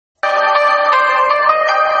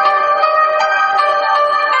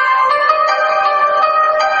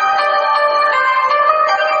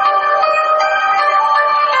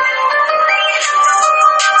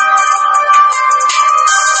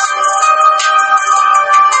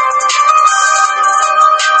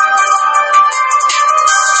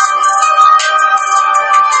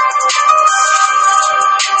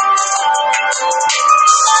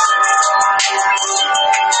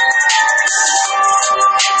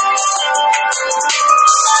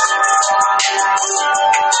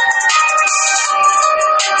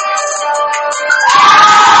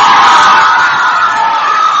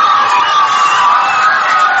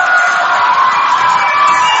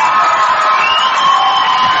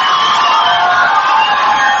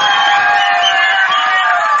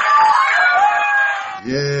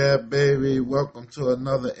welcome to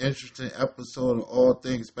another interesting episode of All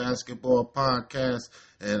Things Basketball Podcast.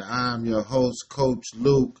 And I'm your host, Coach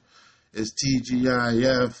Luke. It's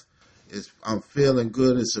TGIF. I'm feeling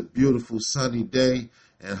good. It's a beautiful sunny day.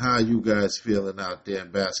 And how you guys feeling out there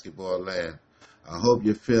in basketball land? I hope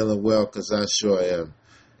you're feeling well, because I sure am.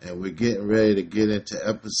 And we're getting ready to get into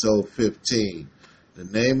episode 15. The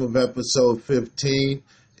name of episode 15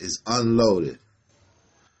 is Unloaded.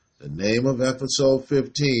 The name of episode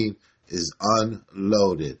 15 is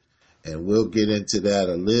Unloaded. And we'll get into that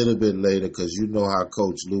a little bit later, because you know how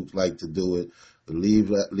Coach Luke like to do it.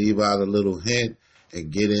 Leave out a little hint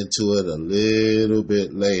and get into it a little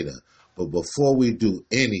bit later. But before we do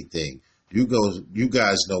anything, you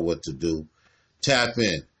guys know what to do. Tap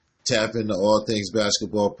in. Tap into All Things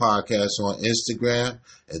Basketball Podcast on Instagram,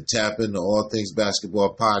 and tap into All Things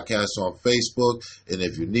Basketball Podcast on Facebook. And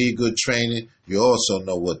if you need good training, you also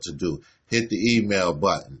know what to do. Hit the email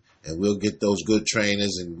button, and we'll get those good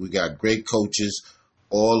trainers. And we got great coaches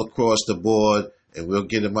all across the board, and we'll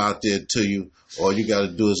get them out there to you. All you got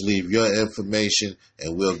to do is leave your information,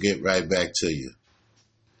 and we'll get right back to you.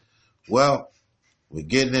 Well, we're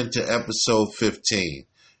getting into episode 15.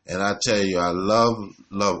 And I tell you, I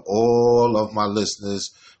love all of my listeners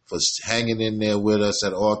for hanging in there with us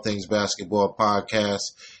at All Things Basketball Podcast,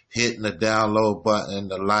 hitting the download button,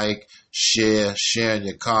 the like, share, sharing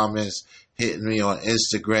your comments, hitting me on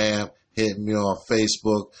Instagram, hitting me on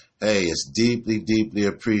Facebook. Hey, it's deeply, deeply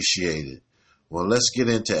appreciated. Well, let's get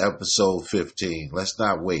into episode 15. Let's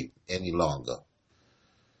not wait any longer.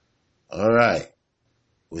 All right.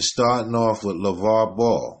 We're starting off with LeVar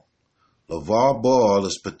Ball. LeVar Ball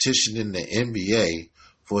is petitioning the NBA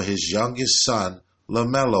for his youngest son,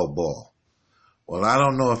 LaMelo Ball. Well, I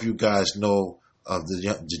don't know if you guys know of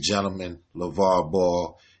the gentleman, LeVar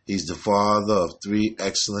Ball. He's the father of three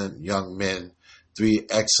excellent young men, three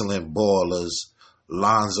excellent ballers.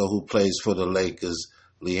 Lonzo, who plays for the Lakers.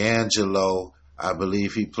 LiAngelo, I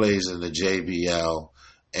believe he plays in the JBL.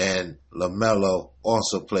 And LaMelo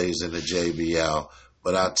also plays in the JBL.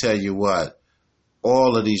 But I'll tell you what,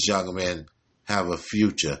 all of these young men have a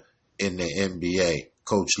future in the NBA.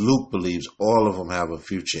 Coach Luke believes all of them have a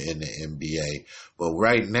future in the NBA. But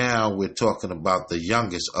right now, we're talking about the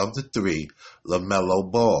youngest of the three,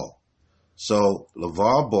 LaMelo Ball. So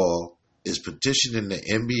LeVar Ball is petitioning the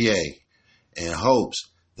NBA in hopes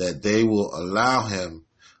that they will allow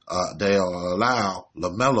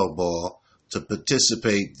LaMelo Ball to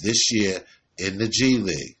participate this year in the G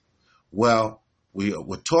League. Well,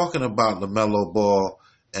 we're talking about LaMelo Ball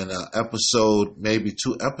in an episode, maybe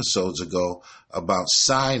 2 episodes ago, about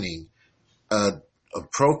signing a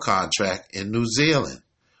pro contract in New Zealand.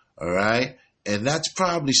 All right? And that's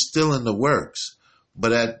probably still in the works.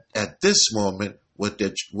 But at this moment, what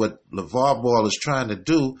LeVar Ball is trying to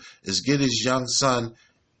do is get his young son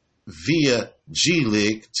via G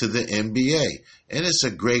League to the NBA. And it's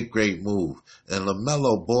a great, great move. And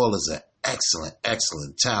LaMelo Ball is an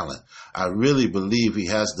excellent talent. I really believe he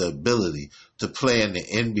has the ability to play in the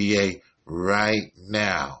NBA right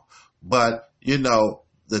now. But, you know,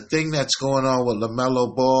 the thing that's going on with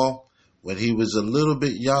LaMelo Ball, when he was a little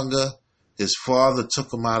bit younger, his father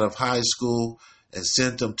took him out of high school and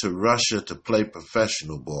sent him to Russia to play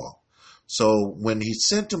professional ball. So when he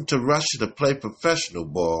sent him to Russia to play professional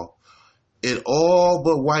ball, it all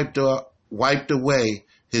but wiped away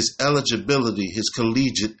his eligibility, his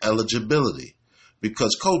collegiate eligibility.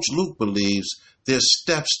 Because Coach Luke believes there's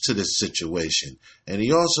steps to this situation. And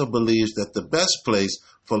he also believes that the best place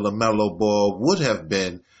for LaMelo Ball would have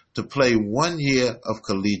been to play 1 year of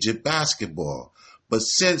collegiate basketball. But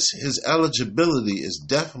since his eligibility is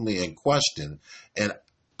definitely in question, and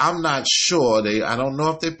I'm not sure, I don't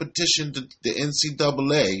know if they petitioned the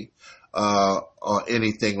NCAA or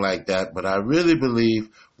anything like that, but I really believe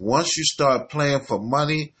once you start playing for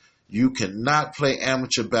money, you cannot play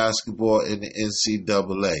amateur basketball in the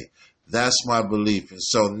NCAA. That's my belief. And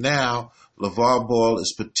so now LeVar Ball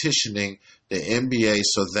is petitioning the NBA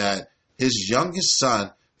so that his youngest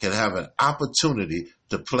son can have an opportunity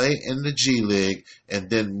to play in the G League and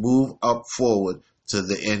then move up forward to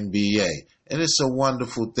the NBA. And it's a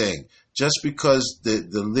wonderful thing. Just because the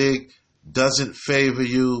league doesn't favor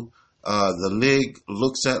you, the league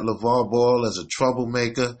looks at LeVar Ball as a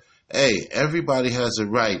troublemaker. Hey, everybody has a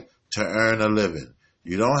right to earn a living.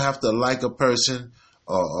 You don't have to like a person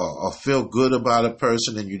or feel good about a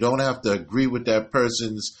person, and you don't have to agree with that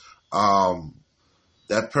person,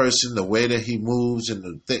 the way that he moves and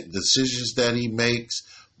the decisions that he makes.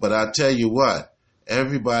 But I tell you what,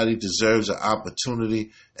 everybody deserves an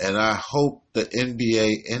opportunity, and I hope the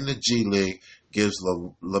NBA and the G League gives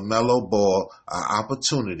LaMelo Ball an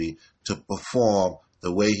opportunity to perform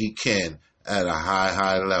the way he can at a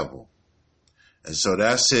high level. And so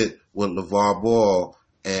that's it with LeVar Ball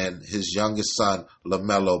and his youngest son,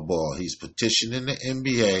 LaMelo Ball. He's petitioning the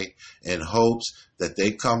NBA in hopes that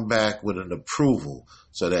they come back with an approval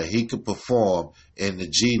so that he could perform in the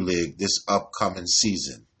G League this upcoming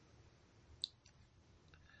season.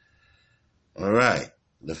 All right.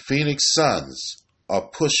 The Phoenix Suns are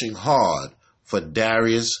pushing hard for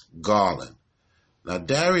Darius Garland. Now,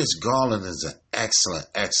 Darius Garland is an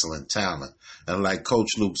excellent talent. And like Coach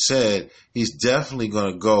Luke said, he's definitely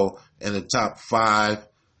going to go in the top 5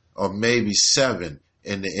 or maybe 7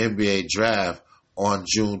 in the NBA draft on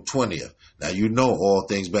June 20th. Now, you know All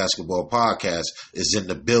Things Basketball Podcast is in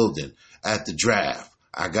the building at the draft.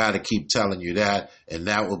 I got to keep telling you that, and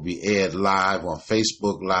that will be aired live on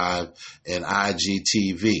Facebook Live and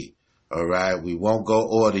IGTV. All right? We won't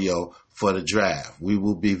go audio for the draft. We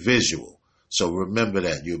will be visual. So remember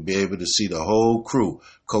that. You'll be able to see the whole crew,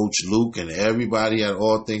 Coach Luke and everybody at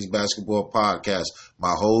All Things Basketball Podcast.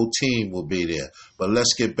 My whole team will be there. But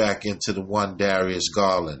let's get back into the one Darius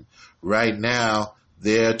Garland. Right now,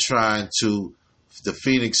 the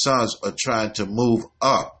Phoenix Suns are trying to move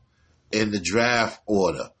up in the draft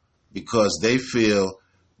order because they feel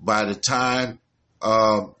by the time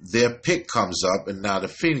their pick comes up, and now the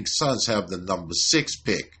Phoenix Suns have the number 6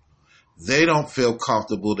 pick, they don't feel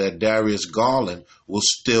comfortable that Darius Garland will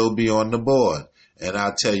still be on the board. And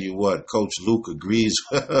I'll tell you what, Coach Luke agrees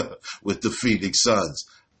with the Phoenix Suns.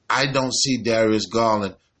 I don't see Darius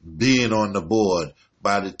Garland being on the board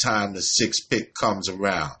by the time the 6th pick comes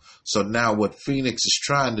around. So now what Phoenix is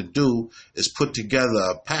trying to do is put together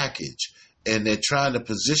a package, and they're trying to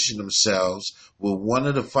position themselves with one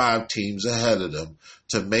of the 5 teams ahead of them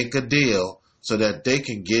to make a deal so that they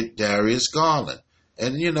can get Darius Garland.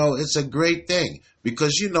 And, it's a great thing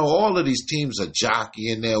because, all of these teams are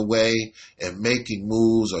jockeying their way and making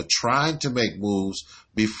moves or trying to make moves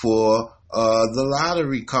before the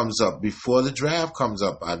lottery comes up, before the draft comes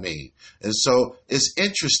up, And so it's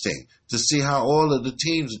interesting to see how all of the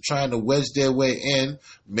teams are trying to wedge their way in,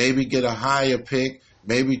 maybe get a higher pick,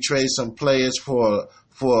 maybe trade some players for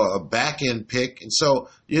a back-end pick. And so,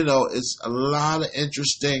 it's a lot of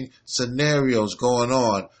interesting scenarios going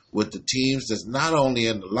on with the teams that's not only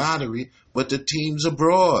in the lottery, but the teams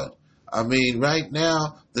abroad. Right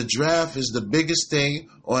now, the draft is the biggest thing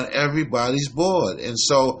on everybody's board. And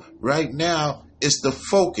so right now, it's the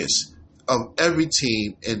focus of every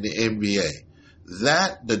team in the NBA.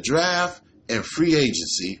 That, the draft and free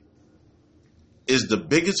agency is the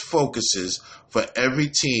biggest focuses for every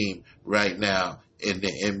team right now in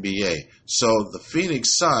the NBA. So the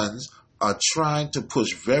Phoenix Suns are trying to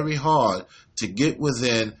push very hard to get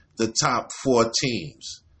within the top 4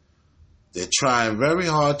 teams. They're trying very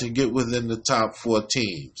hard to get within the top 4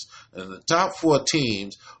 teams. And the top 4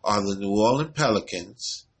 teams are the New Orleans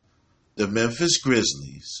Pelicans, the Memphis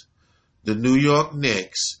Grizzlies, the New York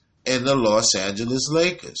Knicks, and the Los Angeles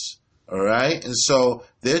Lakers. All right? And so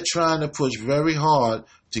they're trying to push very hard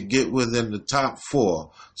to get within the top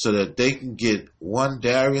 4 so that they can get one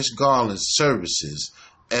Darius Garland's services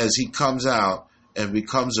as he comes out and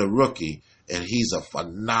becomes a rookie. And he's a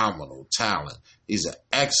phenomenal talent. He's an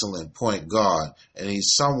excellent point guard. And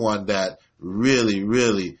he's someone that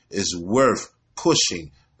really is worth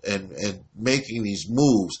pushing and making these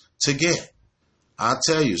moves to get. I'll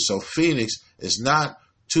tell you, so Phoenix is not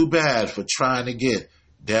too bad for trying to get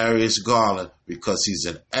Darius Garland because he's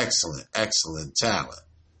an excellent talent.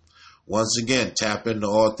 Once again, tap into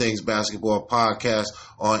All Things Basketball Podcast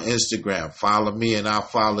on Instagram. Follow me and I'll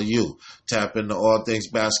follow you. Tap into All Things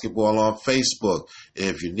Basketball on Facebook.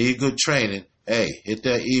 If you need good training, hey, hit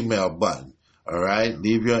that email button. All right?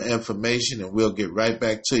 Leave your information and we'll get right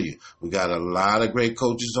back to you. We got a lot of great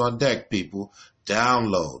coaches on deck, people.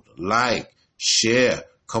 Download, like, share.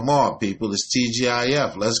 Come on, people. It's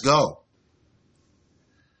TGIF. Let's go.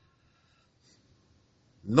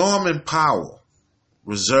 Norman Powell,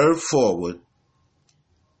 reserve forward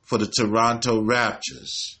for the Toronto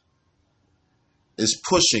Raptors, is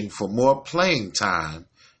pushing for more playing time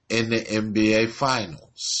in the NBA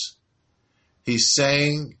Finals. He's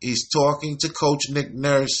talking to Coach Nick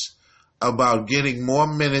Nurse about getting more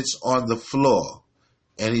minutes on the floor.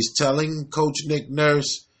 And he's telling Coach Nick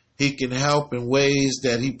Nurse he can help in ways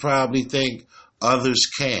that he probably think others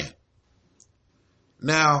can't.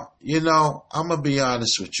 Now, I'm going to be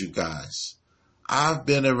honest with you guys. I've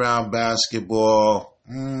been around basketball.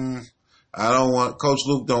 Coach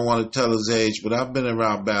Luke don't want to tell his age, but I've been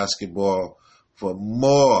around basketball for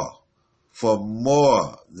more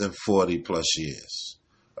than 40 plus years.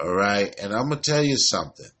 All right. And I'm going to tell you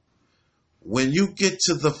something. when you get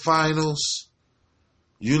to the finals,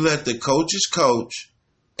 you let the coaches coach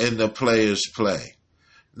and the players play.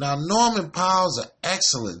 Now, Norman Powell's an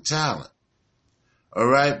excellent talent, all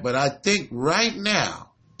right? But I think right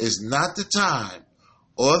now is not the time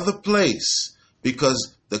or the place,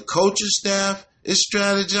 because the coaching staff is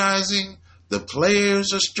strategizing, the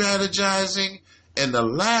players are strategizing, and the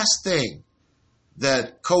last thing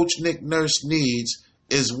that Coach Nick Nurse needs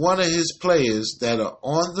is one of his players that are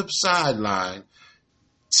on the sideline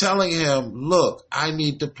telling him, look, I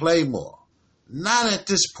need to play more. Not at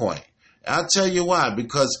this point. I'll tell you why.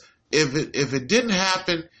 Because if it didn't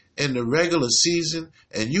happen in the regular season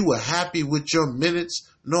and you were happy with your minutes,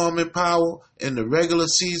 Norman Powell, in the regular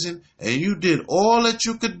season, and you did all that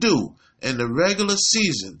you could do in the regular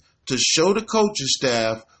season to show the coaching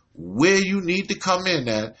staff where you need to come in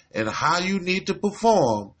at and how you need to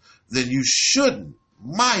perform, then you shouldn't,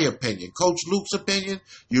 my opinion, Coach Luke's opinion,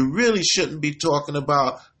 you really shouldn't be talking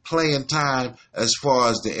about playing time as far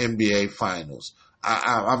as the NBA Finals.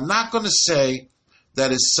 I'm not going to say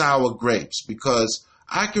that it's sour grapes, because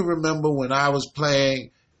I can remember when I was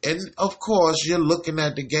playing, and of course you're looking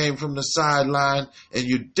at the game from the sideline and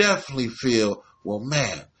you definitely feel, well,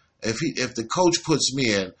 man, if the coach puts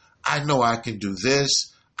me in, I know I can do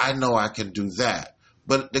this, I know I can do that.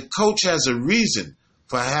 But the coach has a reason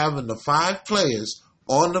for having the 5 players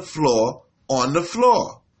on the floor,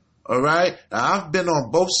 all right? Now, I've been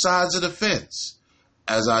on both sides of the fence.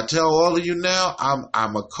 As I tell all of you now,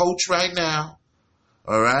 I'm a coach right now,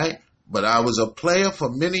 all right? But I was a player for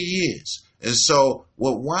many years. And so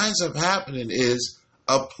what winds up happening is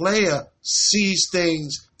a player sees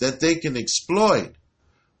things that they can exploit.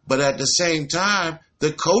 But at the same time,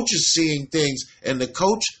 the coach is seeing things, and the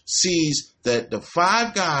coach sees that the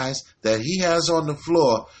 5 guys that he has on the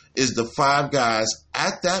floor is the 5 guys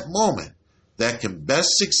at that moment that can best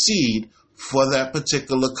succeed for that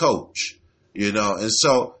particular coach. And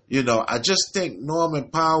so, I just think Norman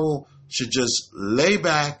Powell should just lay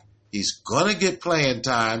back. He's going to get playing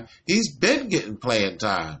time. He's been getting playing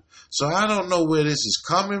time. So I don't know where this is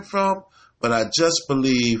coming from, but I just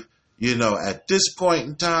believe, at this point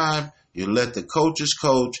in time, you let the coaches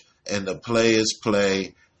coach and the players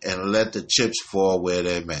play and let the chips fall where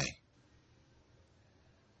they may.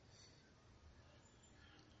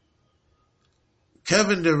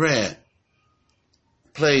 Kevin Durant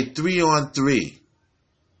played 3-on-3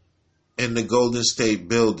 in the Golden State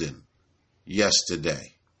building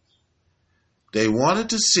yesterday. They wanted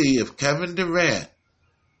to see if Kevin Durant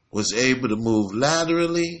was able to move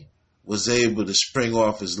laterally, was able to spring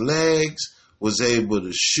off his legs, was able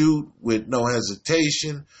to shoot with no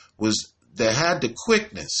hesitation, that had the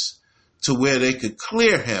quickness to where they could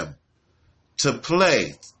clear him to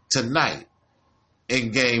play tonight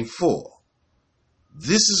in Game 4.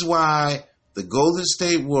 This is why the Golden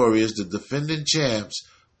State Warriors, the defending champs,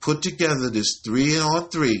 put together this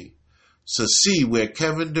 3-on-3 to see where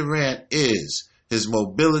Kevin Durant is. His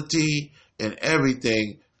mobility and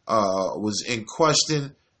everything was in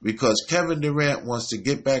question, because Kevin Durant wants to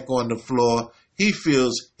get back on the floor. He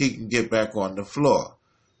feels he can get back on the floor.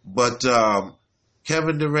 But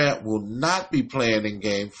Kevin Durant will not be playing in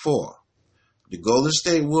Game 4. The Golden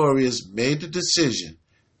State Warriors made the decision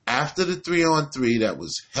after the 3-on-3 that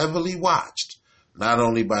was heavily watched, not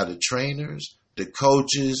only by the trainers, the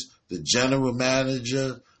coaches, the general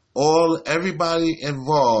manager, everybody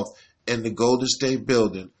involved in the Golden State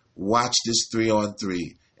building watched this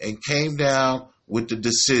 3-on-3 and came down with the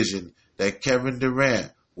decision that Kevin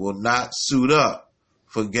Durant will not suit up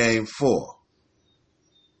for Game 4.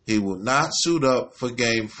 He will not suit up for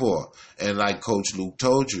Game 4. And like Coach Luke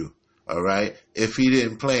told you, all right, if he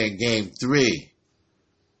didn't play in Game 3,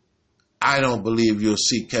 I don't believe you'll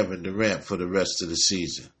see Kevin Durant for the rest of the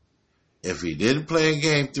season. If he didn't play in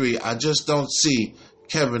Game 3, I just don't see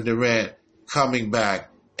Kevin Durant coming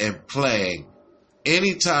back and playing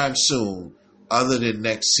anytime soon other than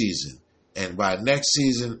next season. And by next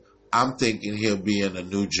season, I'm thinking he'll be in a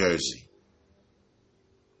New Jersey.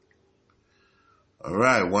 All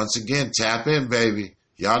right, once again, tap in, baby.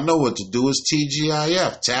 Y'all know what to do. It's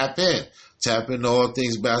TGIF. Tap in. Tap into All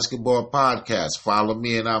Things Basketball Podcast. Follow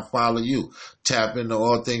me and I'll follow you. Tap into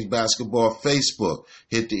All Things Basketball Facebook.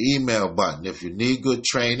 Hit the email button. If you need good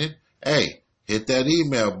training, hey, hit that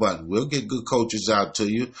email button. We'll get good coaches out to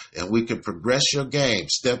you, and we can progress your game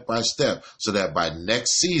step by step so that by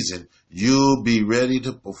next season, you'll be ready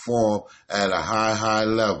to perform at a high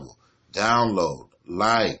level. Download,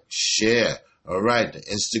 like, share. All right, the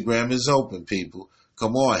Instagram is open, people.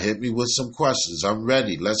 Come on, hit me with some questions. I'm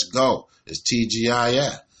ready. Let's go. It's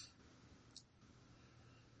TGIF.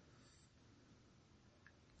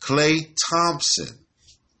 Klay Thompson.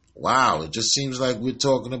 Wow, it just seems like we're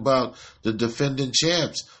talking about the defending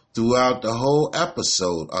champs throughout the whole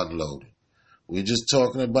episode unloaded. We're just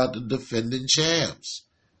talking about the defending champs.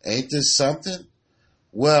 Ain't this something?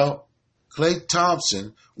 Well, Klay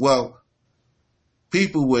Thompson,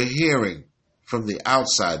 people were hearing from the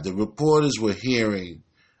outside. The reporters were hearing,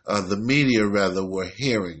 the media rather, were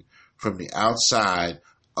hearing from the outside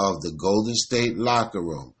of the Golden State locker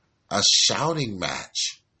room a shouting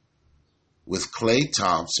match with Klay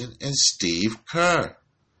Thompson and Steve Kerr.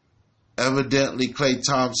 Evidently, Klay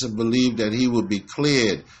Thompson believed that he would be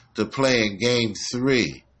cleared to play in Game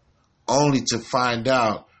 3, only to find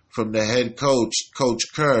out from the head coach, Coach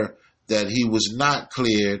Kerr, that he was not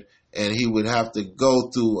cleared and he would have to go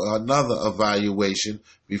through another evaluation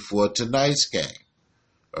before tonight's game.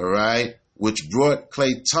 All right? Which brought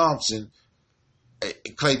Klay Thompson.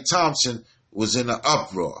 Klay Thompson was in an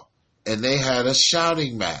uproar, and they had a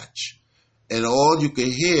shouting match. And all you could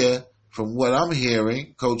hear, from what I'm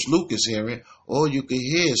hearing, Coach Luke is hearing, all you could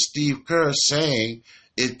hear is Steve Kerr saying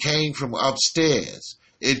it came from upstairs.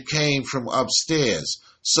 It came from upstairs.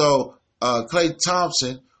 So Klay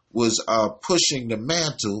Thompson was pushing the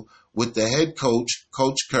mantle with the head coach,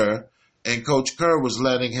 Coach Kerr, and Coach Kerr was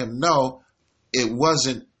letting him know it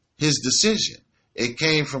wasn't his decision. It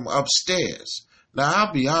came from upstairs. Now,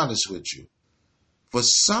 I'll be honest with you. For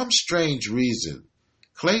some strange reason,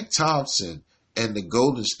 Klay Thompson and the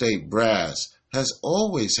Golden State Brass has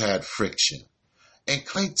always had friction. And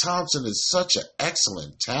Klay Thompson is such an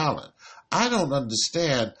excellent talent. I don't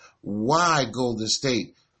understand why Golden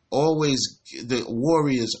State the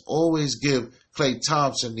Warriors always give Klay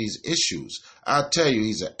Thompson these issues. I'll tell you,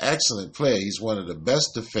 he's an excellent player. He's one of the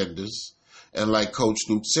best defenders. And like Coach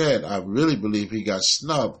Luke said, I really believe he got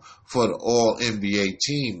snubbed for the All-NBA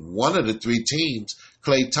team. One of the 3 teams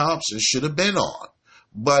Klay Thompson should have been on.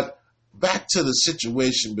 But back to the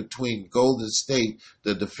situation between Golden State,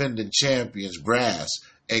 the defending champions, Brass,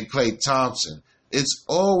 and Klay Thompson. It's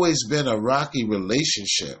always been a rocky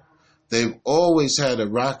relationship. They've always had a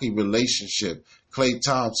rocky relationship, Klay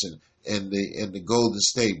Thompson and the Golden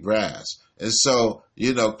State Brass. And so,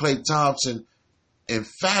 Klay Thompson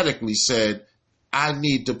emphatically said, I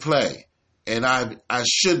need to play, and I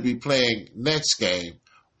should be playing next game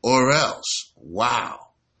or else. Wow.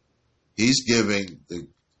 He's giving the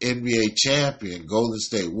NBA champion Golden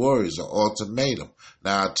State Warriors an ultimatum.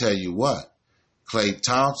 Now, I'll tell you what, Klay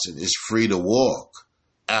Thompson is free to walk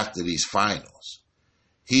after these finals.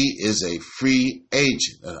 He is a free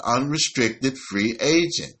agent, an unrestricted free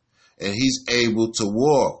agent, and he's able to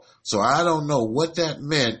walk. So I don't know what that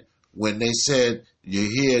meant when they said, you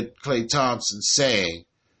hear Klay Thompson saying,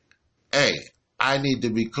 hey, I need to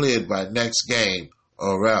be cleared by next game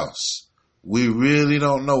or else. We really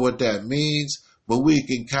don't know what that means, but we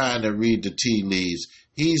can kind of read the tea leaves.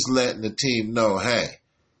 He's letting the team know, hey,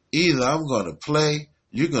 either I'm going to play,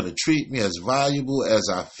 you're going to treat me as valuable as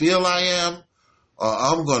I feel I am, or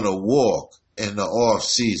I'm going to walk in the off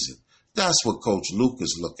season. That's what Coach Luke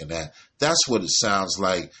is looking at. That's what it sounds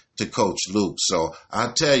like to Coach Luke. So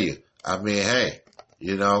I tell you, hey,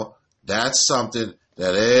 that's something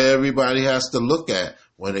that everybody has to look at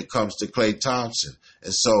when it comes to Klay Thompson.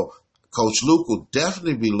 And so Coach Luke will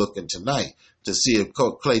definitely be looking tonight to see if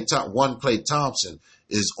Klay Thompson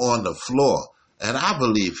is on the floor. And I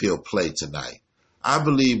believe he'll play tonight. I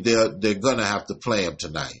believe they're going to have to play him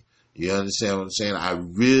tonight. You understand what I'm saying? I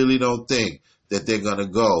really don't think that they're going to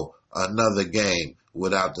go another game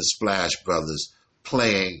without the Splash Brothers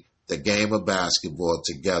playing the game of basketball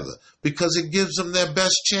together, because it gives them their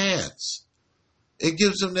best chance. It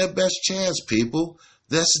gives them their best chance, people.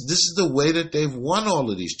 This is the way that they've won all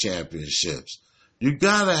of these championships. You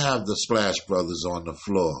got to have the Splash Brothers on the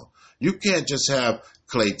floor. You can't just have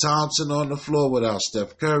Klay Thompson on the floor without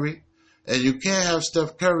Steph Curry. And you can't have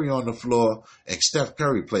Steph Curry on the floor. And Steph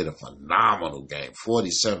Curry played a phenomenal game,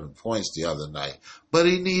 47 points the other night. But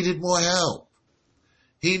he needed more help.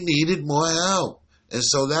 He needed more help. And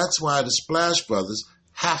so that's why the Splash Brothers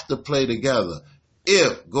have to play together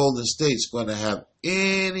if Golden State's going to have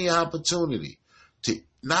any opportunity to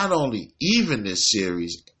not only even this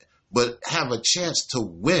series, but have a chance to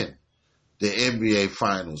win the NBA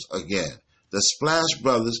Finals again. The Splash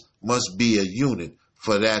Brothers must be a unit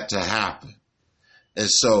for that to happen. And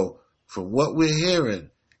so, from what we're hearing,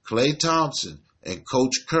 Klay Thompson and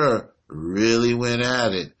Coach Kerr really went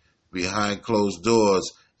at it behind closed doors.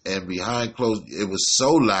 And it was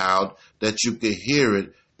so loud that you could hear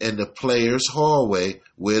it in the players' hallway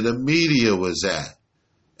where the media was at.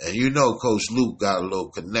 And Coach Luke got a little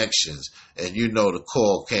connections. And the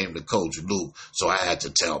call came to Coach Luke. So I had to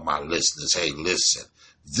tell my listeners, hey, listen,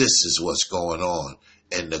 this is what's going on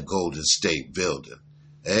in the Golden State building.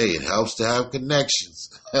 Hey, it helps to have connections.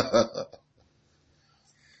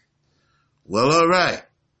 Well, all right.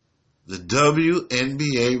 The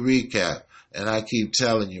WNBA recap. And I keep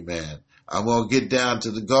telling you, man, I'm going to get down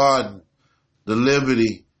to the Garden, the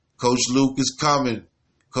Liberty. Coach Luke is coming.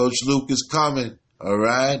 Coach Luke is coming. All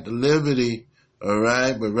right. The Liberty. All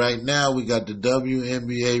right. But right now we got the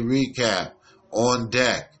WNBA recap on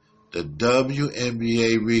deck. The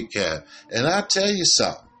WNBA recap. And I'll tell you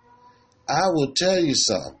something. I will tell you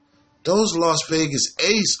something. Those Las Vegas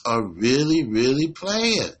Aces are really, really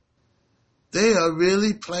playing. They are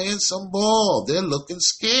really playing some ball. They're looking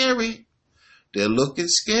scary. They're looking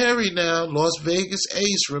scary now. Las Vegas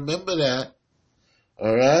Aces, remember that.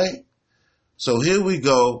 All right? So here we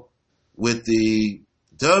go with the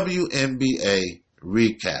WNBA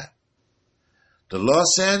recap. The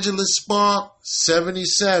Los Angeles Spark,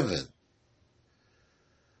 77.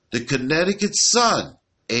 The Connecticut Sun,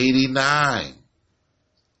 89.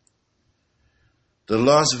 The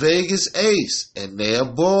Las Vegas Aces, and they're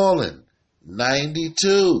balling,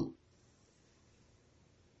 92.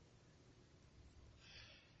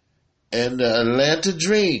 And the Atlanta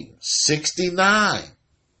Dream, 69.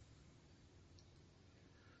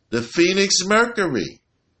 The Phoenix Mercury,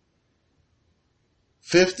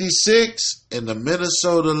 56. And the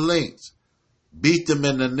Minnesota Lynx beat them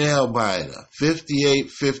in the nail biter,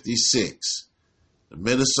 58-56. The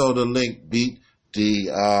Minnesota Lynx beat the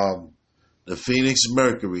Phoenix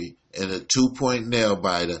Mercury in a 2-point nail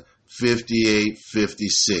biter,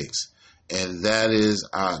 58-56. And that is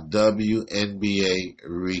our WNBA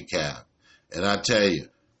recap. And I tell you,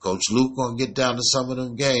 Coach Luke gonna get down to some of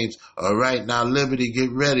them games. All right, now Liberty, get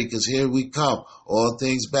ready, because here we come. All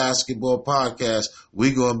Things Basketball Podcast.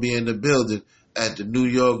 We gonna be in the building at the New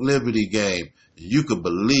York Liberty game. You can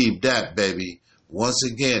believe that, baby. Once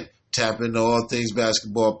again, tap into All Things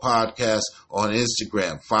Basketball Podcast on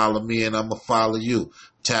Instagram. Follow me and I'm going to follow you.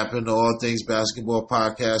 Tap into All Things Basketball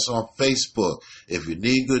Podcast on Facebook. If you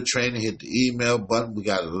need good training, hit the email button. We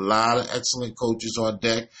got a lot of excellent coaches on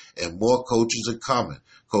deck, and more coaches are coming.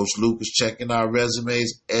 Coach Luke is checking our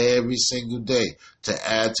resumes every single day to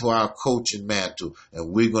add to our coaching mantle,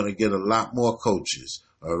 and we're going to get a lot more coaches.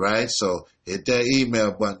 All right? So hit that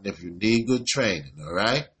email button if you need good training. All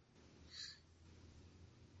right?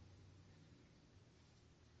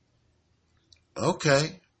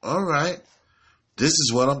 Okay. All right. This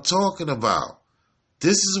is what I'm talking about.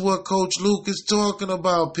 This is what Coach Luke is talking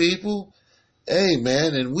about, people. Hey,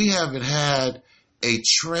 man, and we haven't had a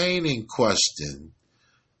training question.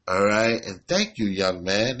 All right. And thank you, young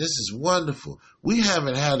man. This is wonderful. We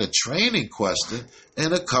haven't had a training question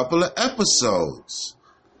in a couple of episodes.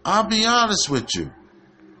 I'll be honest with you.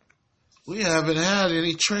 We haven't had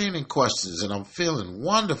any training questions, and I'm feeling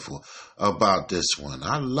wonderful about this one.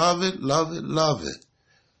 I love it, love it, love it.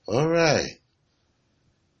 All right.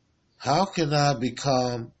 How can I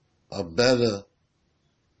become a better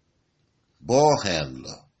ball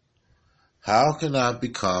handler? How can I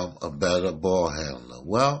become a better ball handler?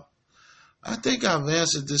 Well, I think I've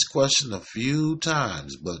answered this question a few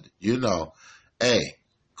times, but hey,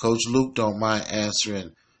 Coach Luke don't mind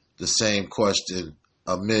answering the same question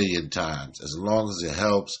a million times. As long as it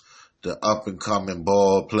helps the up-and-coming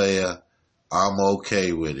ball player, I'm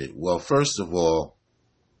okay with it. Well, first of all,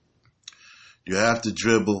 you have to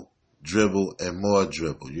dribble, and more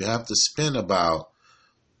dribble. You have to spend about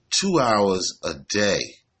 2 hours a day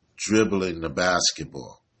dribbling the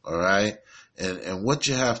basketball, all right? And what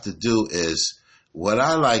you have to do is, what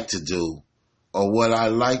I like to do, or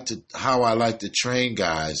how I like to train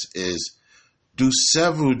guys is do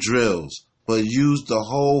several drills, but use the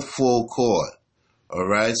whole full court, all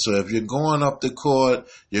right? So if you're going up the court,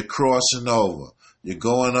 you're crossing over. You're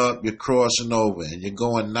going up, you're crossing over, and you're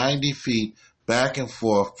going 90 feet back and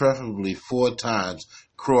forth, preferably 4 times,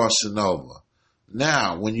 crossing over.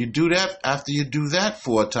 Now, when you do that, after you do that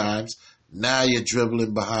 4 times, now you're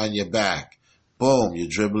dribbling behind your back. Boom, you're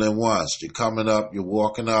dribbling once. You're coming up, you're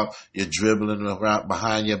walking up, you're dribbling around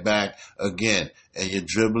behind your back again. And you're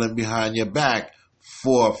dribbling behind your back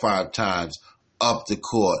 4 or 5 times up the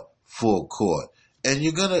court, full court. And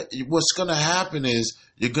what's gonna happen is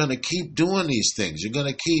you're gonna keep doing these things. You're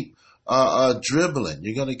gonna keep dribbling.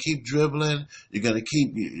 You're going to keep dribbling.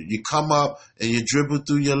 You come up and you dribble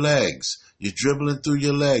through your legs. You're dribbling through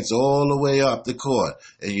your legs all the way up the court.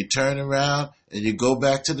 And you turn around and you go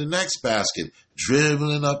back to the next basket,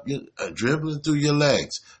 dribbling through your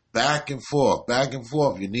legs. Back and forth, back and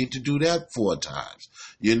forth. You need to do that 4 times.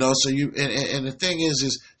 So and the thing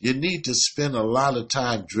is you need to spend a lot of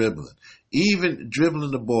time dribbling. even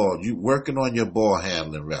dribbling the ball, you working on your ball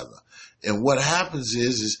handling rather. And what happens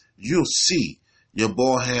is you'll see your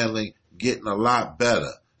ball handling getting a lot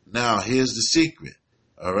better. Now, here's the secret,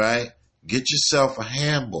 all right? Get yourself a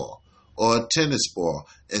handball or a tennis ball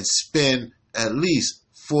and spend at least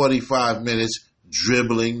 45 minutes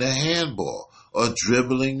dribbling the handball or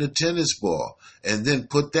dribbling the tennis ball. And then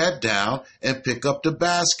put that down and pick up the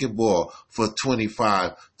basketball for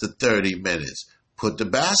 25 to 30 minutes. Put the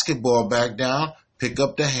basketball back down, pick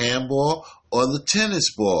up the handball or the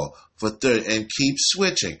tennis ball for 30, and keep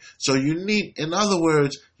switching. So you need, in other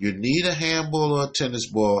words, you need a handball or a tennis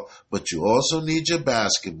ball, but you also need your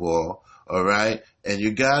basketball, all right? And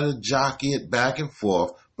you got to jockey it back and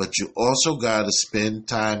forth, but you also got to spend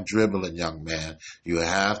time dribbling, young man. You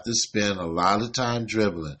have to spend a lot of time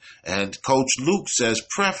dribbling. And Coach Luke says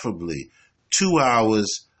preferably 2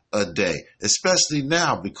 hours a day, especially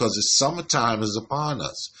now because the summertime is upon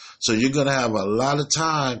us. So you're going to have a lot of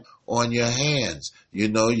time on your hands. You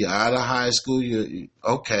know, you're out of high school,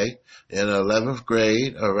 okay, in 11th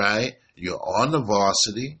grade, all right? You're on the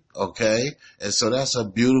varsity, okay? And so that's a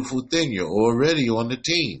beautiful thing. You're already on the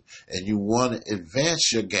team and you want to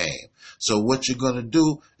advance your game. So what you're going to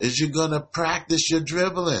do is you're going to practice your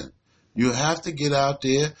dribbling. You have to get out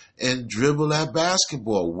there and dribble that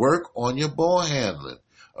basketball. Work on your ball handling,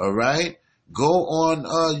 all right? Go on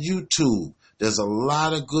YouTube. There's a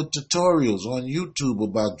lot of good tutorials on YouTube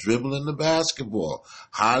about dribbling the basketball,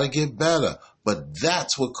 how to get better. But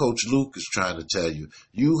that's what Coach Luke is trying to tell you.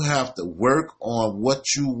 You have to work on what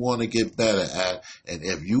you want to get better at. And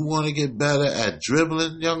if you want to get better at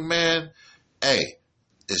dribbling, young man, hey,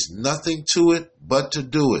 there's nothing to it but to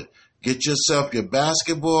do it. Get yourself your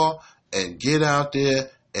basketball and get out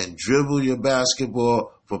there and dribble your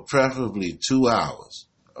basketball for preferably 2 hours.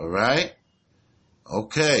 All right?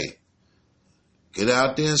 Okay. Get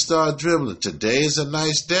out there and start dribbling. Today is a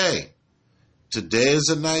nice day. Today is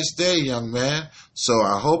a nice day, young man. So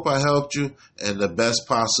I hope I helped you in the best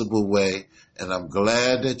possible way. And I'm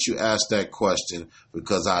glad that you asked that question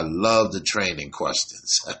because I love the training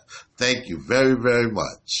questions. Thank you very, very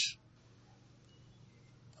much.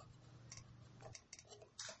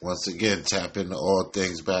 Once again, tap into All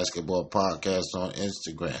Things Basketball Podcast on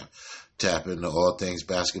Instagram. Tap into All Things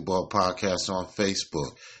Basketball Podcast on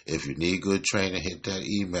Facebook. If you need good training, hit that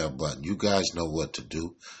email button. You guys know what to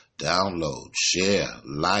do. Download, share,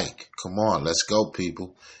 like. Come on, let's go,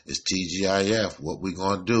 people. It's TGIF. What we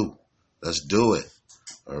gonna do? Let's do it.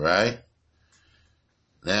 All right?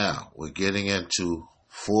 Now, we're getting into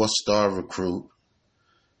 4-star recruit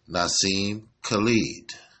Nasim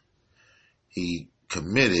Khalid. He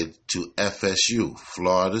committed to FSU,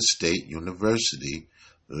 Florida State University,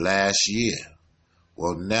 last year.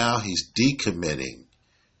 Well, now he's decommitting.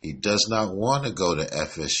 He does not want to go to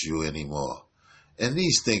FSU anymore. And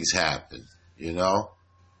these things happen, you know.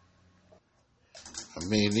 I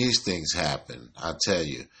mean, these things happen. I tell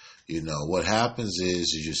you, you know, what happens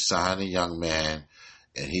is you sign a young man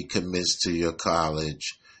and he commits to your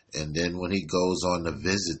college. And then when he goes on a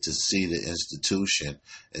visit to see the institution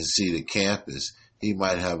and see the campus, he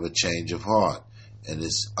might have a change of heart. And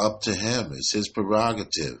it's up to him. It's his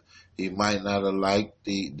prerogative. He might not have liked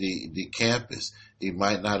the campus. He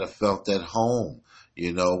might not have felt at home.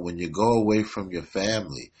 You know, when you go away from your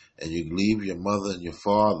family and you leave your mother and your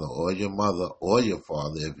father, or your mother or your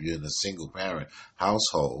father if you're in a single parent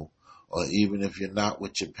household, or even if you're not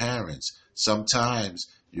with your parents, sometimes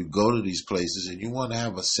you go to these places and you want to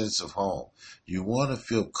have a sense of home. You want to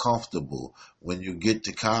feel comfortable when you get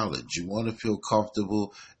to college. You want to feel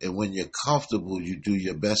comfortable, and when you're comfortable, you do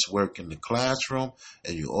your best work in the classroom,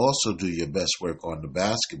 and you also do your best work on the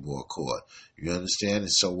basketball court. You understand?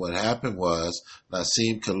 And so what happened was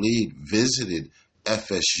Nasim Khalid visited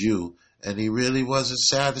FSU, and he really wasn't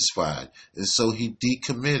satisfied, and so he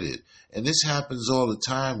decommitted. And this happens all the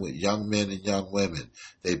time with young men and young women.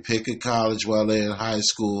 They pick a college while they're in high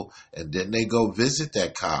school, and then they go visit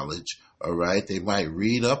that college, all right? They might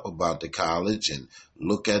read up about the college and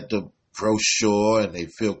look at the brochure, and they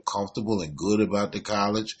feel comfortable and good about the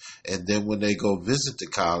college. And then when they go visit the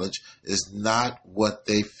college, it's not what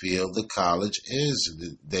they feel the college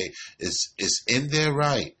is. It's in their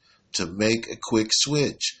right to make a quick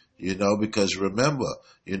switch, you know, because remember,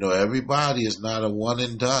 you know, everybody is not a one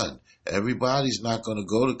and done. Everybody's not going to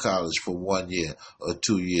go to college for 1 year or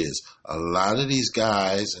 2 years. A lot of these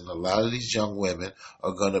guys and a lot of these young women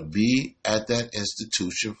are going to be at that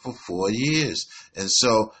institution for 4 years. And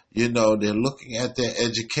so, you know, they're looking at their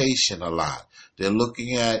education a lot. They're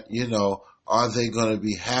looking at, you know, are they going to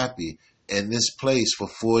be happy in this place for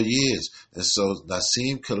 4 years? And so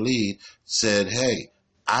Nasim Khalid said, hey,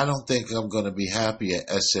 I don't think I'm going to be happy at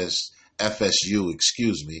FSU,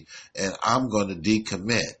 excuse me, and I'm going to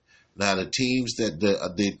decommit. Now the teams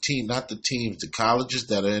the colleges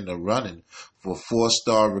that are in the running for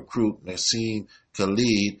 4-star recruit Nassim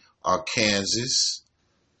Khalid are Kansas,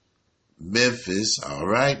 Memphis. All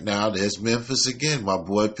right, now there's Memphis again. My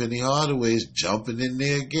boy Penny Hardaway's jumping in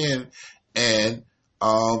there again, and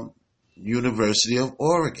University of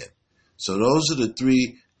Oregon. So those are the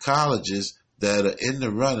 3 colleges that are in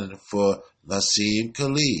the running for Nassim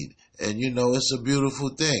Khalid. And, it's a beautiful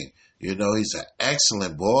thing. He's an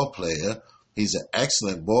excellent ball player.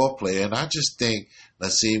 And I just think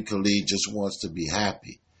Nassim Khalid just wants to be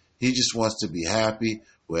happy. He just wants to be happy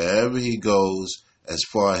wherever he goes as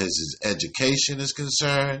far as his education is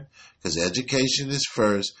concerned, because education is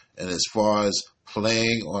first, and as far as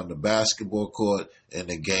playing on the basketball court in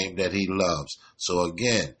the game that he loves. So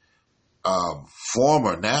again, now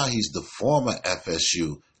he's the former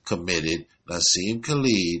FSU committed, Nassim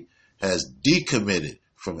Khalid, has decommitted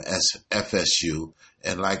from FSU.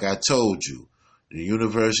 And like I told you, the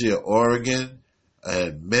University of Oregon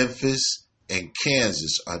and Memphis and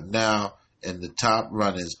Kansas are now in the top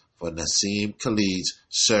runnings for Nassim Khalid's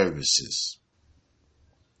services.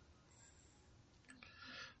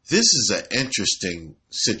 This is an interesting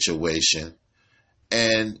situation.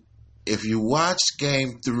 And if you watched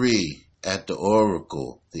Game 3 at the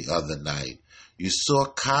Oracle the other night, you saw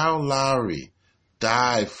Kyle Lowry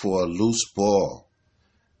dive for a loose ball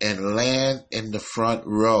and land in the front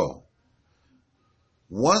row.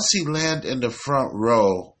 Once he landed in the front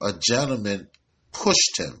row, a gentleman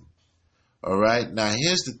pushed him. All right. Now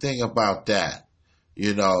here's the thing about that.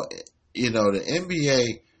 The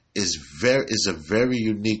NBA is a very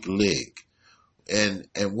unique league, and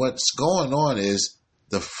what's going on is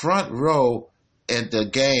the front row at the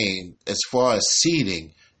game, as far as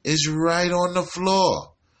seating, is right on the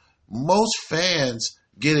floor. Most fans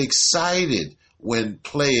get excited when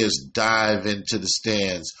players dive into the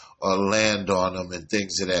stands or land on them and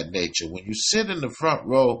things of that nature. When you sit in the front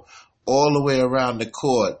row all the way around the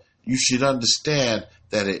court, you should understand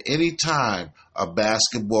that at any time a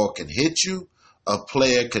basketball can hit you, a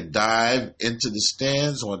player could dive into the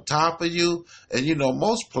stands on top of you, and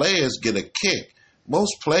most players get a kick.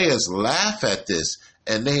 Most players laugh at this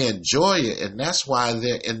and they enjoy it, and that's why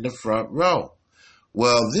they're in the front row.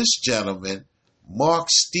 Well, this gentleman, Mark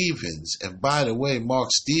Stevens, and by the way, Mark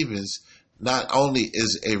Stevens not only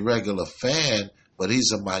is a regular fan, but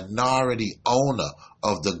he's a minority owner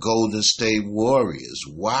of the Golden State Warriors.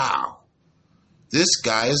 Wow. This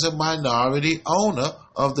guy is a minority owner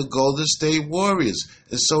of the Golden State Warriors.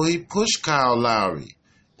 And so he pushed Kyle Lowry,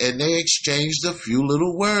 and they exchanged a few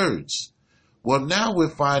little words. Well, now we're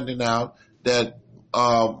finding out that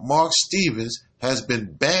Mark Stevens has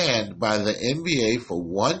been banned by the NBA for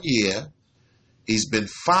 1 year. He's been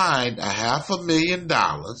fined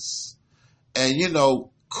 $500,000. And,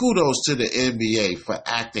 kudos to the NBA for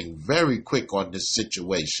acting very quick on this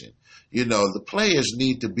situation. The players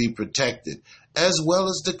need to be protected, as well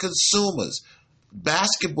as the consumers.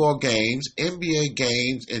 Basketball games, NBA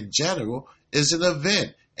games in general, is an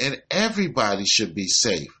event, and everybody should be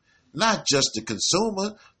safe. Not just the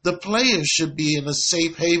consumer, the players should be in a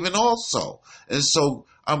safe haven also. And so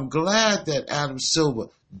I'm glad that Adam Silver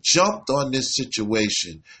jumped on this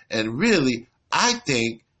situation. And really, I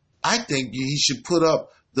think he should put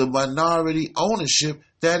up the minority ownership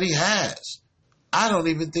that he has. I don't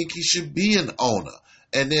even think he should be an owner.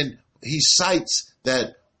 And then he cites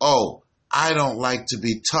that, I don't like to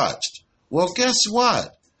be touched. Well, guess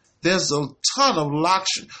what? There's a ton of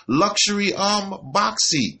luxury box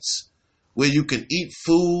seats where you can eat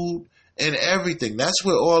food and everything. That's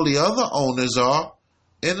where all the other owners are,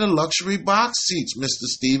 in the luxury box seats, Mr.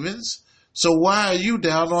 Stevens. So why are you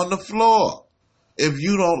down on the floor if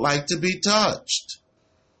you don't like to be touched?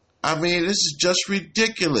 I mean, this is just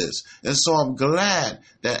ridiculous. And so I'm glad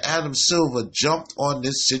that Adam Silver jumped on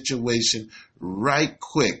this situation right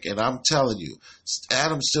quick. And I'm telling you,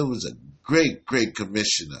 Adam Silver's a great, great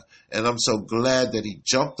commissioner. And I'm so glad that he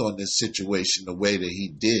jumped on this situation the way that he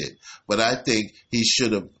did. But I think he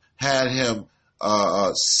should have had him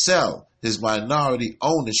sell his minority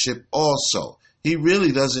ownership also. He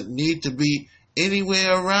really doesn't need to be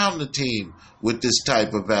anywhere around the team with this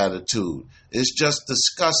type of attitude. It's just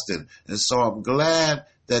disgusting. And so I'm glad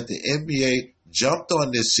that the NBA jumped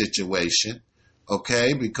on this situation,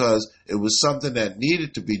 okay, because it was something that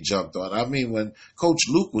needed to be jumped on. I mean, when Coach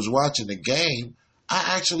Luke was watching the game,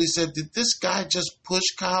 I actually said, did this guy just push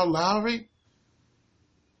Kyle Lowry?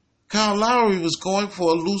 Kyle Lowry was going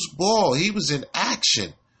for a loose ball. He was in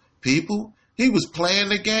action, people. He was playing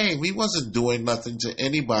the game. He wasn't doing nothing to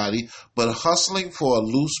anybody but hustling for a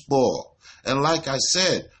loose ball. And like I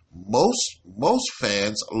said, most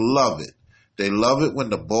fans love it. They love it when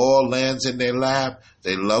the ball lands in their lap.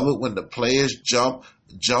 They love it when the players jump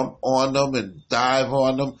on them and dive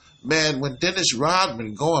on them. Man, when Dennis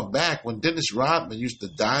Rodman used to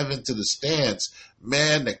dive into the stands,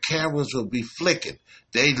 man, the cameras would be flicking.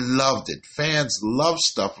 They loved it. Fans love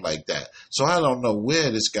stuff like that. So I don't know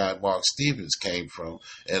where this guy Mark Stevens came from.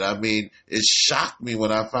 And I mean, it shocked me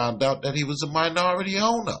when I found out that he was a minority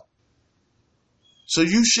owner. So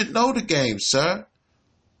you should know the game, sir.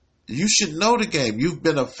 You should know the game. You've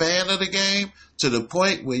been a fan of the game to the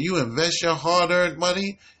point where you invest your hard-earned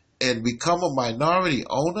money and become a minority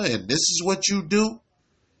owner, and this is what you do?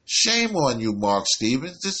 Shame on you, Mark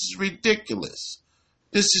Stevens. This is ridiculous.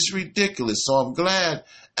 This is ridiculous. So I'm glad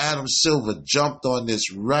Adam Silver jumped on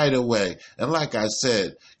this right away. And like I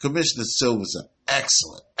said, Commissioner Silver's an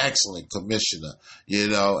excellent commissioner,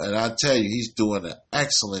 and I tell you, he's doing an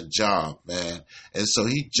excellent job, man. And so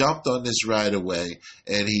he jumped on this right away,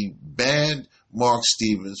 and he banned Mark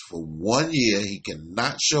Stevens for 1 year. He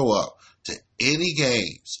cannot show up to any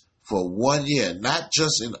games for 1 year, not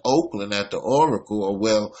just in Oakland at the Oracle, or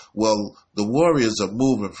well, the Warriors are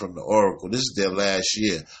moving from the Oracle. This is their last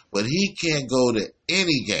year. But he can't go to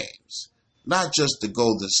any games, not just the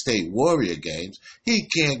Golden State Warrior games. He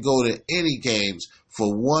can't go to any games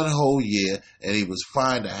for 1 whole year, and he was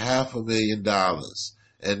fined $500,000.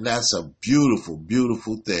 And that's a beautiful,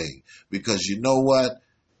 beautiful thing, because you know what?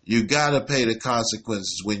 You got to pay the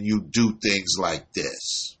consequences when you do things like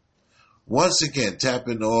this. Once again, tap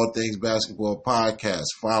into All Things Basketball Podcast.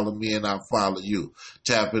 Follow me and I'll follow you.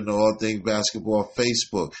 Tap into All Things Basketball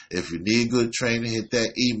Facebook. If you need good training, hit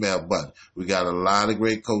that email button. We got a lot of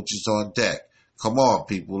great coaches on deck. Come on,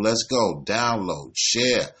 people. Let's go. Download,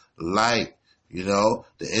 share, like. The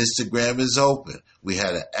Instagram is open. We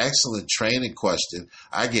had an excellent training question.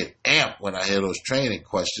 I get amped when I hear those training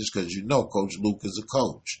questions because Coach Luke is a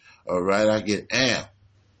coach. All right, I get amped.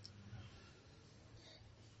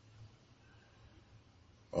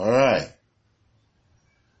 All right.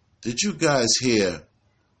 Did you guys hear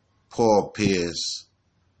Paul Pierce?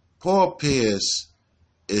 Paul Pierce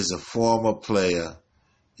is a former player.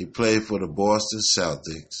 He played for the Boston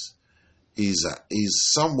Celtics. He's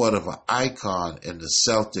somewhat of an icon in the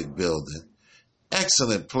Celtic building.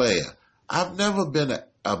 Excellent player. I've never been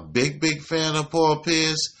a big fan of Paul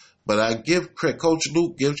Pierce, but I give Coach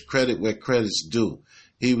Luke gives credit where credit's due.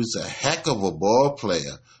 He was a heck of a ball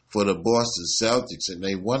player for the Boston Celtics, and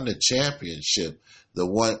they won the championship. They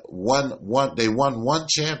won one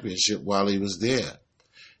championship while he was there.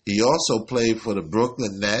 He also played for the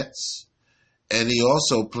Brooklyn Nets, and he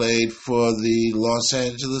also played for the Los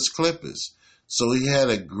Angeles Clippers. So he had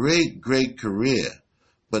a great, great career.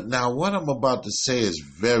 But now what I'm about to say is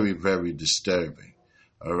very, very disturbing.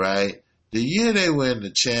 All right? The year they were in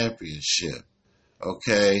the championship,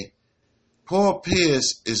 okay, Paul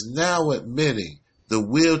Pierce is now admitting the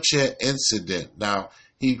wheelchair incident. Now,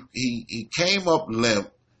 he came up limp,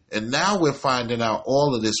 and now we're finding out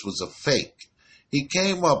all of this was a fake. He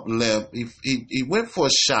came up limp. He went for a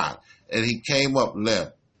shot, and he came up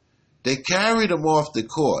limp. They carried him off the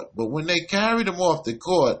court, but when they carried him off the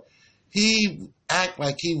court, he acted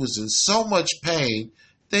like he was in so much pain,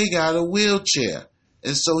 they got a wheelchair.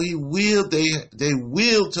 And so they wheeled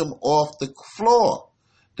him off the floor.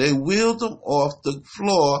 They wheeled him off the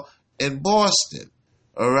floor in Boston.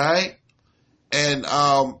 All right? And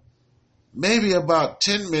maybe about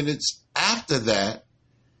 10 minutes after that,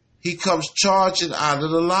 he comes charging out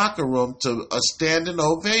of the locker room to a standing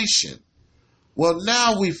ovation. Well,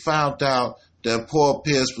 now we found out that Paul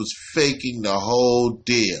Pierce was faking the whole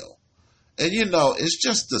deal. And, it's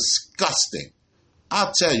just disgusting.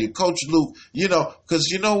 I'll tell you, Coach Luke, because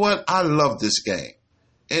you know what? I love this game.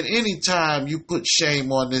 And anytime you put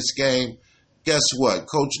shame on this game, guess what?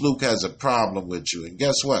 Coach Luke has a problem with you. And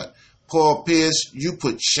guess what? Paul Pierce, you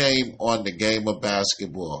put shame on the game of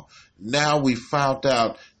basketball. Now we found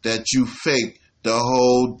out that you faked the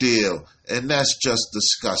whole deal. And that's just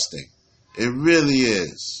disgusting. It really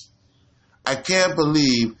is. I can't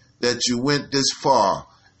believe that you went this far.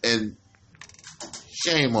 And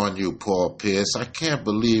shame on you, Paul Pierce. I can't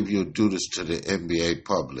believe you'll do this to the NBA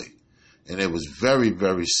public. And it was very,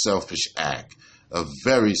 very selfish act. A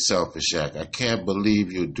very selfish act. I can't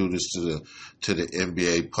believe you'll do this to the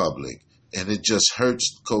NBA public. And it just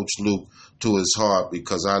hurts Coach Luke to his heart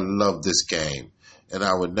because I love this game. And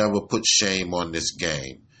I would never put shame on this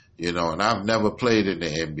game. and I've never played in the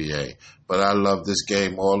NBA, but I love this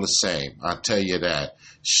game all the same. I tell you that.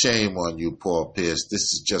 Shame on you, Paul Pierce. This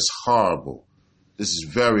is just horrible. This is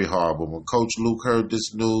very horrible. When Coach Luke heard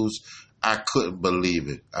this news, I couldn't believe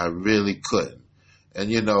it. I really couldn't.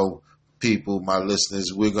 And, people, my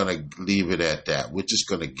listeners, we're going to leave it at that. We're just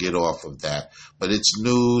going to get off of that. But it's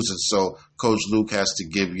news, and so Coach Luke has to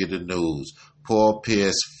give you the news. Paul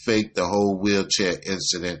Pierce faked the whole wheelchair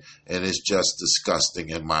incident, and it's just disgusting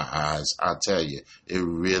in my eyes. I'll tell you, it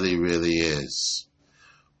really, really is.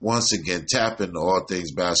 Once again, tap into All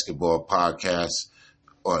Things Basketball Podcast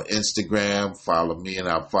on Instagram. Follow me and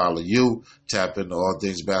I'll follow you. Tap into All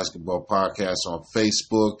Things Basketball Podcast on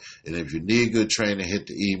Facebook. And if you need good training, hit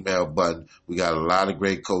the email button. We got a lot of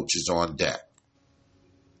great coaches on deck.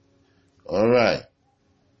 All right.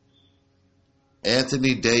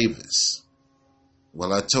 Anthony Davis.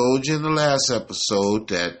 Well, I told you in the last episode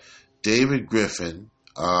that David Griffin,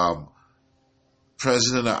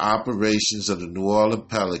 president of operations of the New Orleans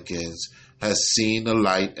Pelicans, has seen the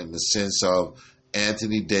light in the sense of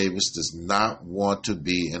Anthony Davis does not want to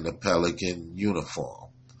be in the Pelican uniform.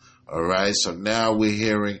 All right, so now we're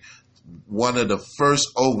hearing one of the first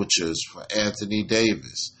overtures for Anthony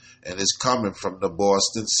Davis, and it's coming from the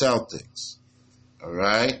Boston Celtics. All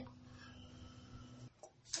right?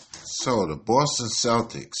 So the Boston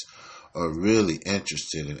Celtics are really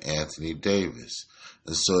interested in Anthony Davis.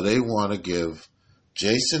 And so they want to give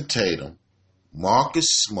Jason Tatum, Marcus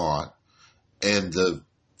Smart, and the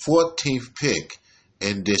 14th pick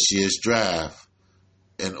in this year's draft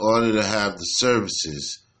in order to have the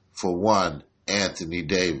services for one Anthony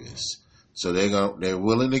Davis. So they're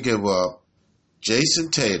willing to give up Jason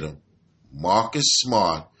Tatum, Marcus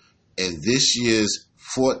Smart, and this year's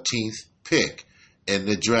 14th pick in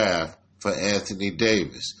the draft for Anthony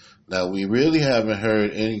Davis. Now, we really haven't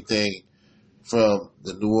heard anything from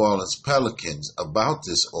the New Orleans Pelicans about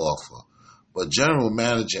this offer, but General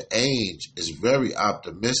Manager Ainge is very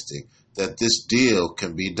optimistic that this deal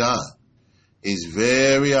can be done. He's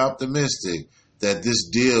very optimistic that this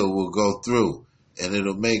deal will go through and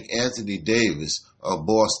it'll make Anthony Davis a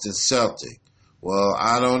Boston Celtic. Well,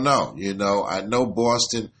 I don't know. I know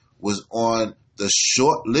Boston was on the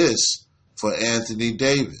short list for Anthony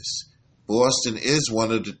Davis. Boston is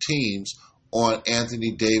one of the teams on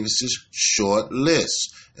Anthony Davis's short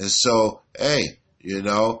list. And so, hey,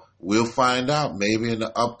 we'll find out maybe in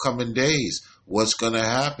the upcoming days what's going to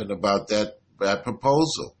happen about that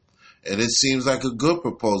proposal. And it seems like a good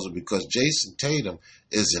proposal because Jason Tatum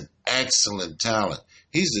is an excellent talent.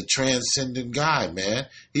 He's a transcendent guy, man.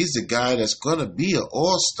 He's a guy that's going to be an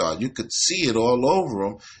all-star. You could see it all over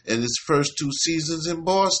him in his first 2 seasons in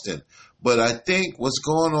Boston. But I think what's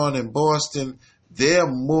going on in Boston, they're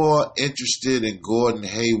more interested in Gordon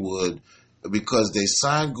Hayward because they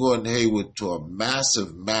signed Gordon Hayward to a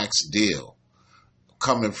massive max deal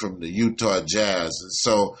coming from the Utah Jazz. And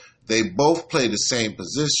so they both play the same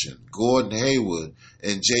position, Gordon Hayward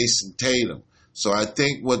and Jason Tatum. So I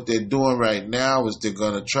think what they're doing right now is they're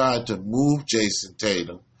going to try to move Jason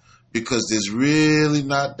Tatum because there's really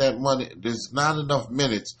not that money. There's not enough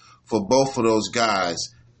minutes for both of those guys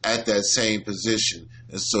at that same position.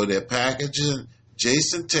 And so they're packaging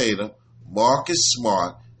Jason Tatum, Marcus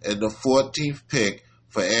Smart, and the 14th pick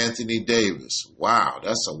for Anthony Davis. Wow,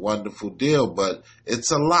 that's a wonderful deal, but it's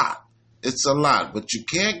a lot. It's a lot. But you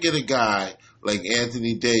can't get a guy like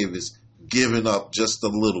Anthony Davis giving up just a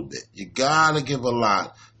little bit. You got to give a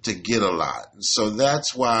lot to get a lot. And so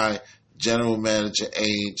that's why General Manager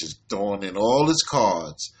Ainge is throwing in all his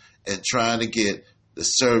cards and trying to get the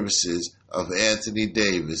services of Anthony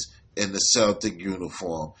Davis in the Celtic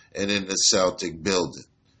uniform and in the Celtic building.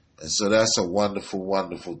 And so that's a wonderful,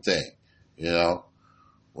 wonderful thing, Well,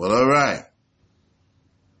 all right.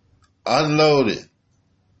 Unloaded,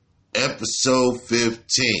 episode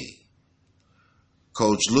 15.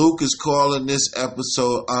 Coach Luke is calling this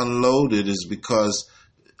episode Unloaded is because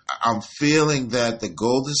I'm feeling that the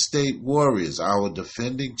Golden State Warriors, our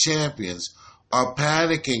defending champions, are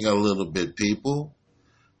panicking a little bit, people.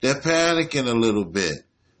 They're panicking a little bit.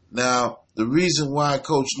 Now, the reason why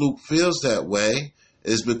Coach Luke feels that way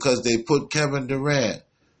is because they put Kevin Durant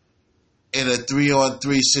in a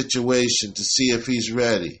 3-on-3 situation to see if he's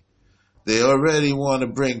ready. They already want to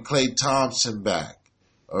bring Klay Thompson back,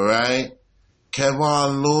 all right?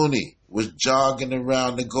 Kevon Looney was jogging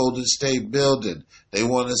around the Golden State building. They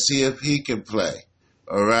want to see if he can play,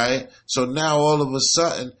 all right? So now all of a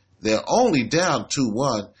sudden, they're only down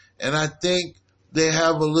 2-1, and I think they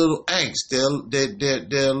have a little angst.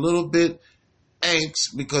 They're a little bit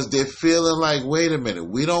angst because they're feeling like, wait a minute,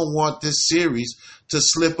 we don't want this series to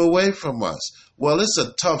slip away from us. Well, it's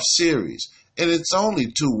a tough series, and it's only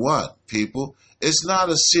 2-1, people. It's not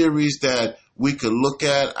a series that we could look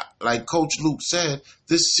at, like Coach Luke said,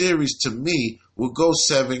 this series to me will go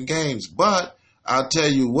 7 games. But I'll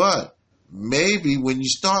tell you what, maybe when you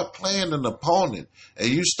start playing an opponent and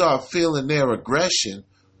you start feeling their aggression,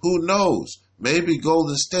 who knows? Maybe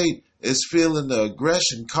Golden State is feeling the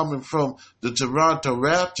aggression coming from the Toronto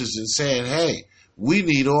Raptors and saying, hey, we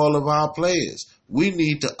need all of our players. We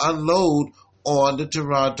need to unload on the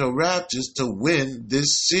Toronto Raptors to win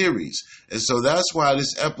this series. And so that's why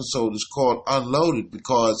this episode is called Unloaded,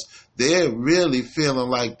 because they're really feeling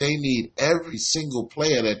like they need every single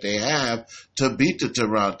player that they have to beat the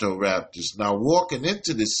Toronto Raptors. Now, walking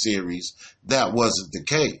into this series, that wasn't the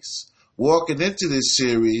case. Walking into this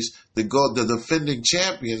series, the defending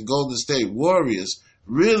champion, Golden State Warriors,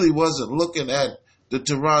 really wasn't looking at the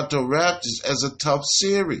Toronto Raptors as a tough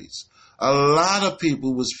series. A lot of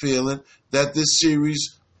people was feeling that this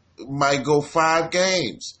series might go 5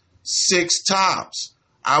 games, 6 tops.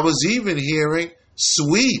 I was even hearing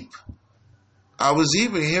sweep. I was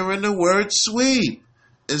even hearing the word sweep.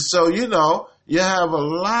 And so, you have a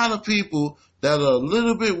lot of people that are a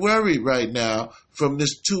little bit worried right now from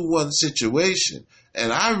this 2-1 situation.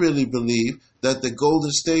 And I really believe that the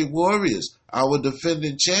Golden State Warriors, our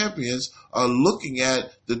defending champions, are looking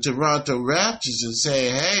at the Toronto Raptors and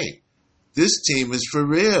saying, hey, this team is for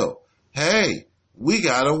real. Hey, we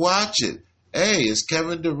got to watch it. Hey, is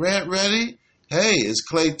Kevin Durant ready? Hey, is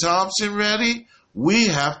Klay Thompson ready? We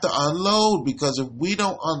have to unload, because if we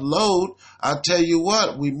don't unload, I'll tell you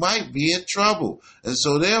what, we might be in trouble. And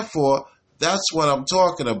so therefore, that's what I'm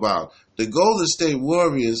talking about. The Golden State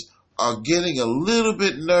Warriors are getting a little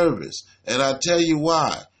bit nervous, and I'll tell you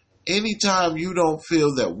why. Anytime you don't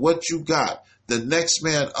feel that what you got, the next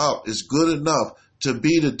man up, is good enough to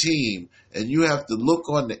beat a team, and you have to look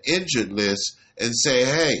on the injured list and say,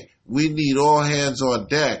 hey, we need all hands on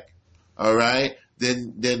deck, all right?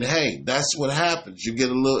 Then hey, that's what happens. You're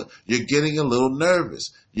getting a little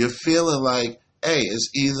nervous. You're feeling like, hey,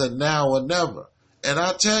 it's either now or never. And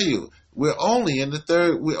I'll tell you, we're only in the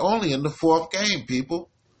 4th game, people.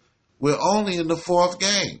 We're only in the 4th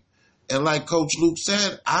game. And like Coach Luke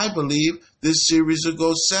said, I believe this series will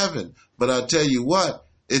go 7. But I'll tell you what,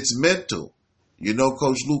 it's mental.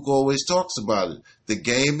 Coach Luke always talks about it. The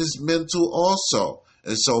game is mental also.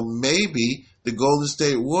 And so maybe the Golden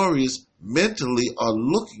State Warriors mentally are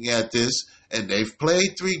looking at this, and they've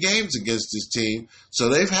played 3 games against this team, so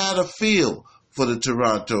they've had a feel for the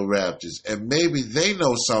Toronto Raptors. And maybe they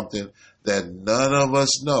know something that none of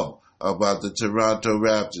us know about the Toronto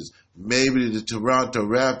Raptors. Maybe the Toronto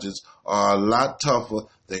Raptors are a lot tougher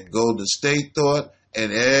than Golden State thought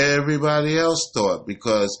and everybody else thought,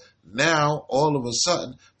 because now, all of a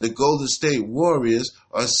sudden, the Golden State Warriors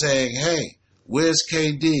are saying, hey, where's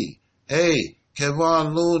KD? Hey,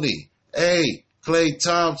 Kevon Looney. Hey, Klay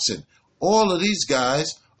Thompson. All of these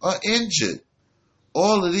guys are injured.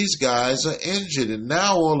 And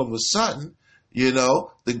now, all of a sudden,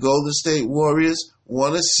 the Golden State Warriors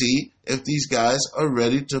want to see if these guys are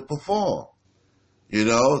ready to perform. They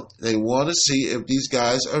want to see if these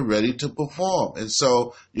guys are ready to perform. And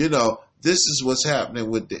so, this is what's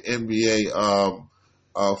happening with the NBA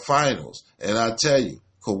finals. And I tell you,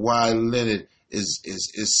 Kawhi Leonard is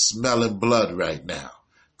smelling blood right now.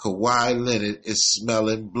 Kawhi Leonard is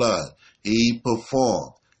smelling blood. He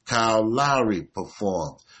performed. Kyle Lowry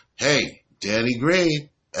performed. Hey, Danny Green,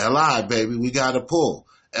 LI, baby, we got to pull.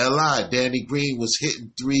 LI, Danny Green was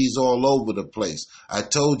hitting threes all over the place. I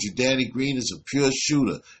told you, Danny Green is a pure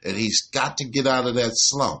shooter, and he's got to get out of that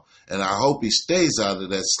slump. And I hope he stays out of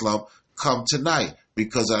that slump come tonight,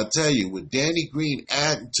 because I tell you, with Danny Green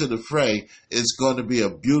adding to the fray, it's going to be a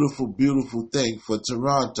beautiful, beautiful thing for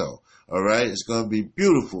Toronto. All right? It's going to be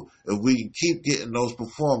beautiful if we can keep getting those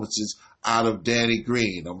performances out of Danny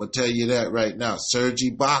Green. I'm going to tell you that right now. Serge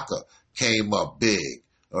Ibaka came up big.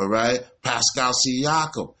 All right? Pascal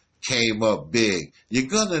Siakam came up big. You're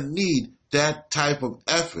going to need that type of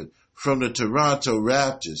effort from the Toronto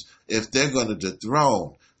Raptors if they're going to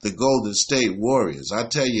dethrone the Golden State Warriors. I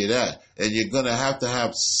tell you that. And you're going to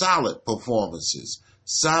have solid performances.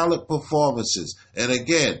 Solid performances. And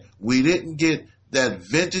again, we didn't get that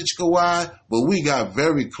vintage Kawhi, but we got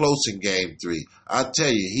very close in Game 3. I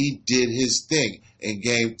tell you, he did his thing in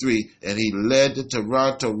Game 3, and he led the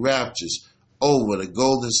Toronto Raptors over the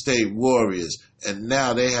Golden State Warriors, and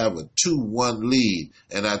now they have a 2-1 lead.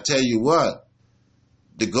 And I tell you what,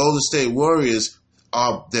 the Golden State Warriors,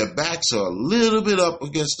 their backs are a little bit up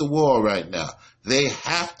against the wall right now. They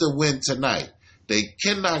have to win tonight. They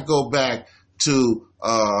cannot go back to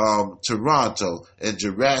Toronto and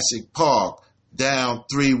Jurassic Park down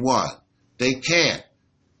 3-1. They can't.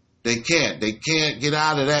 They can't get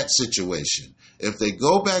out of that situation. If they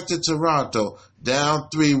go back to Toronto down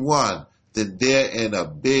 3-1, then they're in a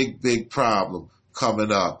big, big problem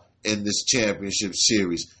coming up in this championship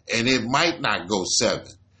series. And it might not go 7.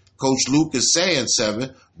 Coach Luke is saying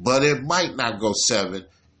 7, but it might not go 7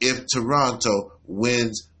 if Toronto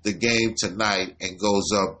wins the game tonight and goes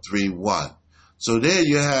up 3-1. So there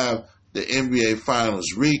you have the NBA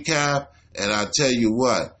Finals recap. And I tell you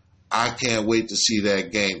what, I can't wait to see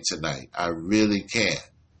that game tonight. I really can.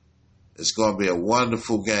 It's going to be a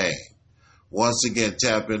wonderful game. Once again,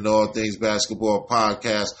 tap into All Things Basketball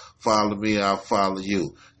Podcast. Follow me, I'll follow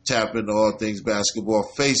you. Tap into All Things Basketball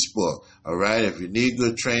Facebook. All right. If you need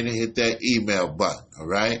good training, hit that email button. All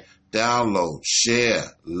right. Download, share,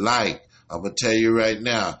 like. I'm going to tell you right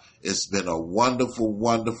now, it's been a wonderful,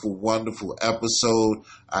 wonderful, wonderful episode.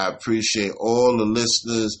 I appreciate all the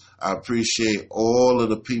listeners. I appreciate all of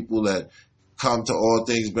the people that come to All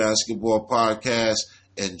Things Basketball Podcast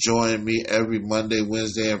and join me every Monday,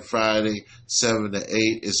 Wednesday, and Friday, 7 to 8.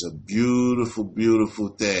 It's a beautiful, beautiful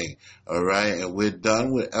thing. All right. And we're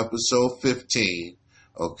done with episode 15.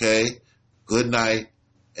 Okay. Good night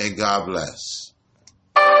and God bless.